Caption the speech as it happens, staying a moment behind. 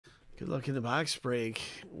Good luck in the box break.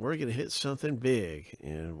 We're going to hit something big,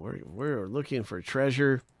 and we're looking for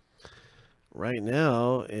treasure right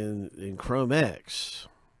now in ChromeX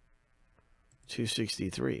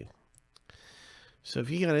 263. So if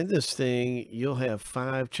you got in this thing, you'll have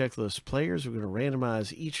 5 checklist players. We're going to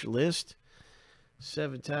randomize each list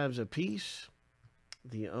 7 times a piece.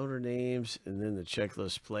 The owner names and then the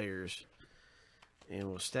checklist players. And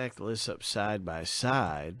we'll stack the lists up side by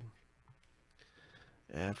side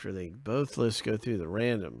after both lists go through the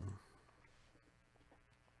random.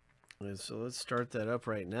 And so let's start that up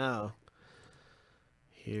right now.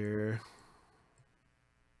 Here.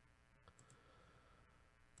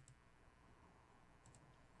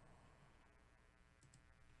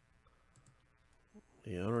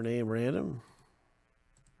 The owner name random.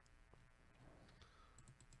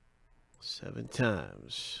 7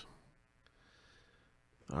 times.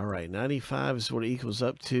 All right, 95 is what it equals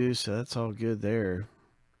up to, so that's all good there.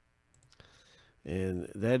 And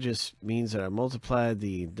that just means that I multiplied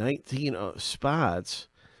the 19 spots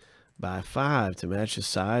by 5 to match the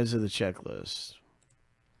size of the checklist.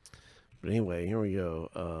 But anyway, here we go.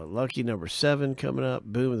 Lucky number 7 coming up.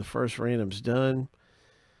 Boom, the first random's done.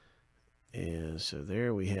 And so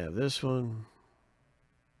there we have this one.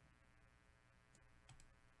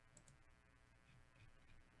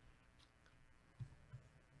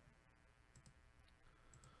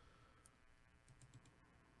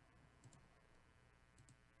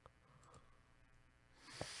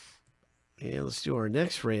 And let's do our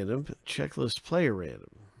next random, checklist player random.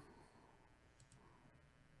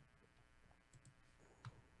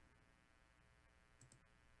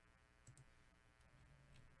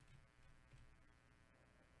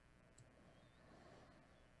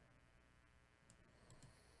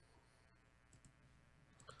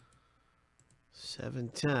 Seven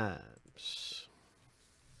times.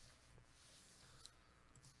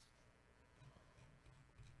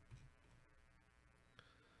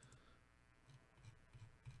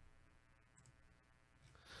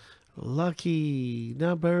 Lucky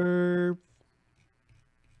number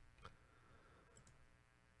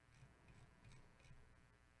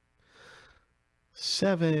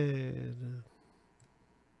 7.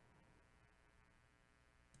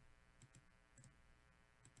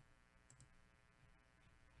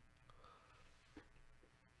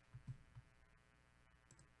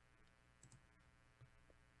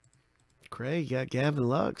 Craig got Gavin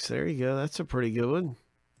Lux. There you go. That's a pretty good one.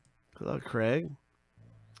 Good luck, Craig.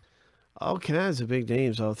 All kinds of big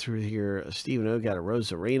names all through here. Stephen O got a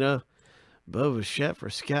Rosarina. Bo Bichette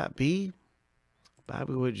for Scott B.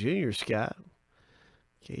 Bobby Wood Jr. Scott.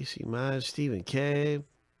 Casey Mize, Stephen K.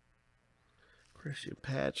 Christian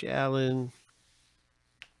Patch Allen.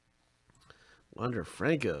 Wander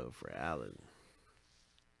Franco for Allen.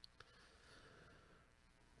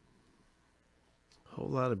 Whole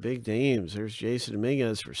lot of big names. There's Jason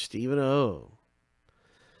Dominguez for Stephen O.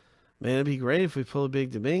 Man, it'd be great if we pull a big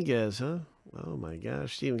Dominguez, huh? Oh my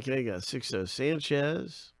gosh. Stephen K got 6-0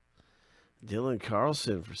 Sanchez. Dylan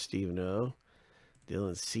Carlson for Stephen O.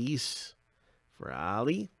 Dylan Cease for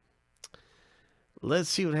Ollie. Let's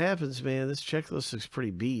see what happens, man. This checklist looks pretty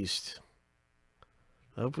beast.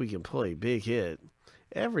 I hope we can pull a big hit.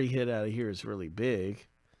 Every hit out of here is really big.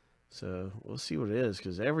 So we'll see what it is,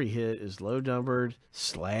 because every hit is low numbered,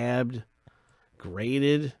 slabbed,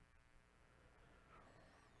 graded.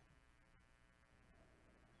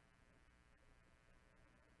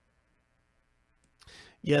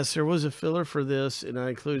 Yes, there was a filler for this, and I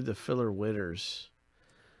included the filler winners.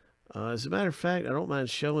 As a matter of fact, I don't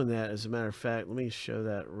mind showing that. As a matter of fact, let me show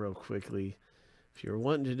that real quickly. If you're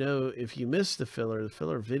wanting to know if you missed the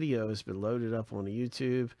filler video has been loaded up on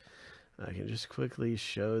YouTube. I can just quickly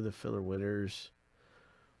show the filler winners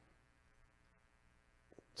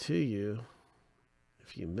to you.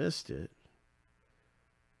 If you missed it,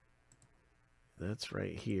 that's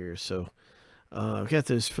right here. So I've got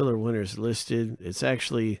those filler winners listed. It's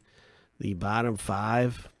actually the bottom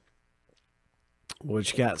 5,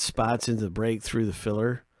 which got spots into the break through the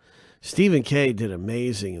filler. Stephen K did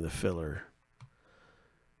amazing in the filler.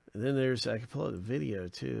 And then there's, I can pull up the video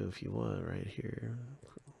too if you want right here.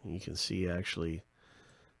 You can see actually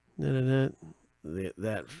that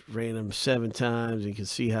random 7 times. You can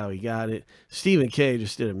see how he got it. Stephen K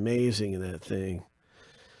just did amazing in that thing.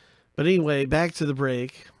 But anyway, back to the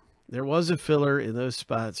break. There was a filler, and those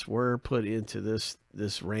spots were put into this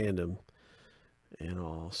random and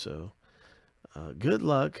all. So good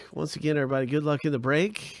luck. Once again, everybody, good luck in the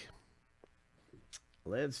break.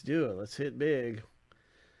 Let's do it. Let's hit big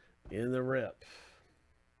in the rip.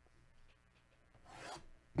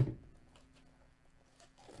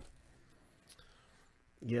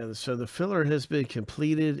 Yeah, so the filler has been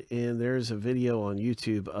completed, and there's a video on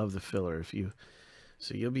YouTube of the filler.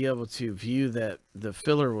 So you'll be able to view that the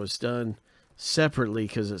filler was done separately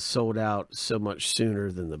because it sold out so much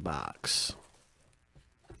sooner than the box.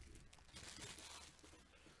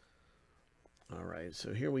 All right,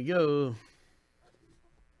 so here we go.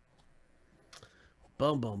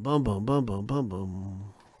 Bum, bum, bum, bum, bum, bum, bum,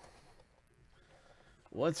 bum.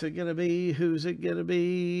 What's it gonna be? Who's it gonna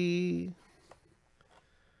be?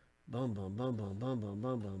 Bum, bum, bum, bum, bum, bum,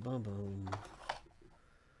 bum, bum, bum, bum.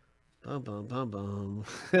 Bum, bum, bum, bum.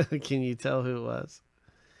 Can you tell who it was?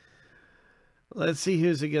 Let's see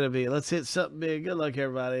who's it gonna be. Let's hit something big. Good luck,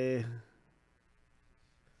 everybody.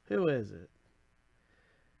 Who is it?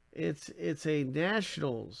 It's a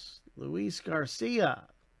Nationals, Luis Garcia.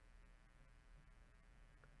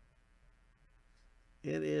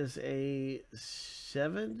 It is a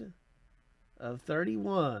 7 of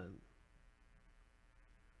 31.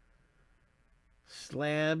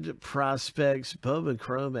 Slabbed Prospects, Bowman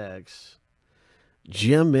Chromex.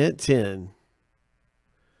 Gem Mint 10.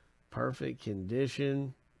 Perfect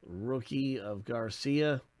condition. Rookie of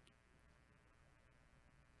Garcia.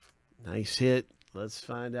 Nice hit. Let's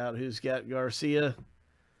find out who's got Garcia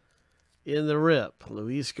in the rip.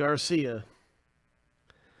 Luis Garcia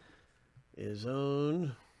is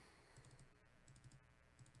owned.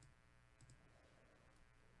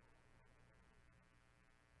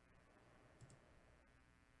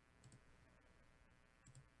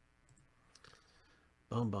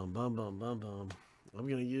 Bum, bum, bum, bum, bum, bum. I'm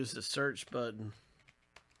going to use the search button.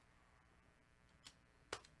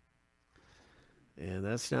 And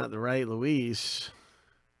that's not the right Luis.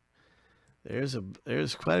 There's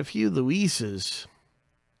quite a few Luises.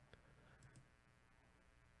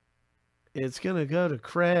 It's going to go to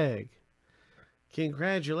Craig.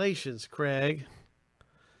 Congratulations, Craig.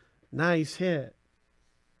 Nice hit.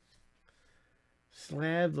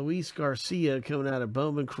 Slab Luis Garcia coming out of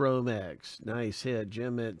Bowman Chromex. Nice hit.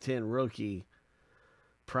 Gem at 10 rookie.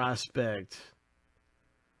 Prospect.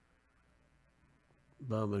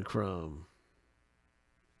 Bowman Chrome.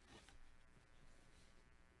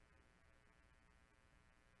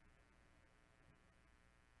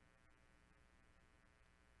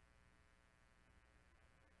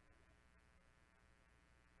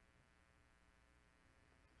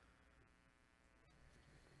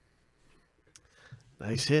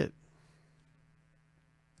 Nice hit.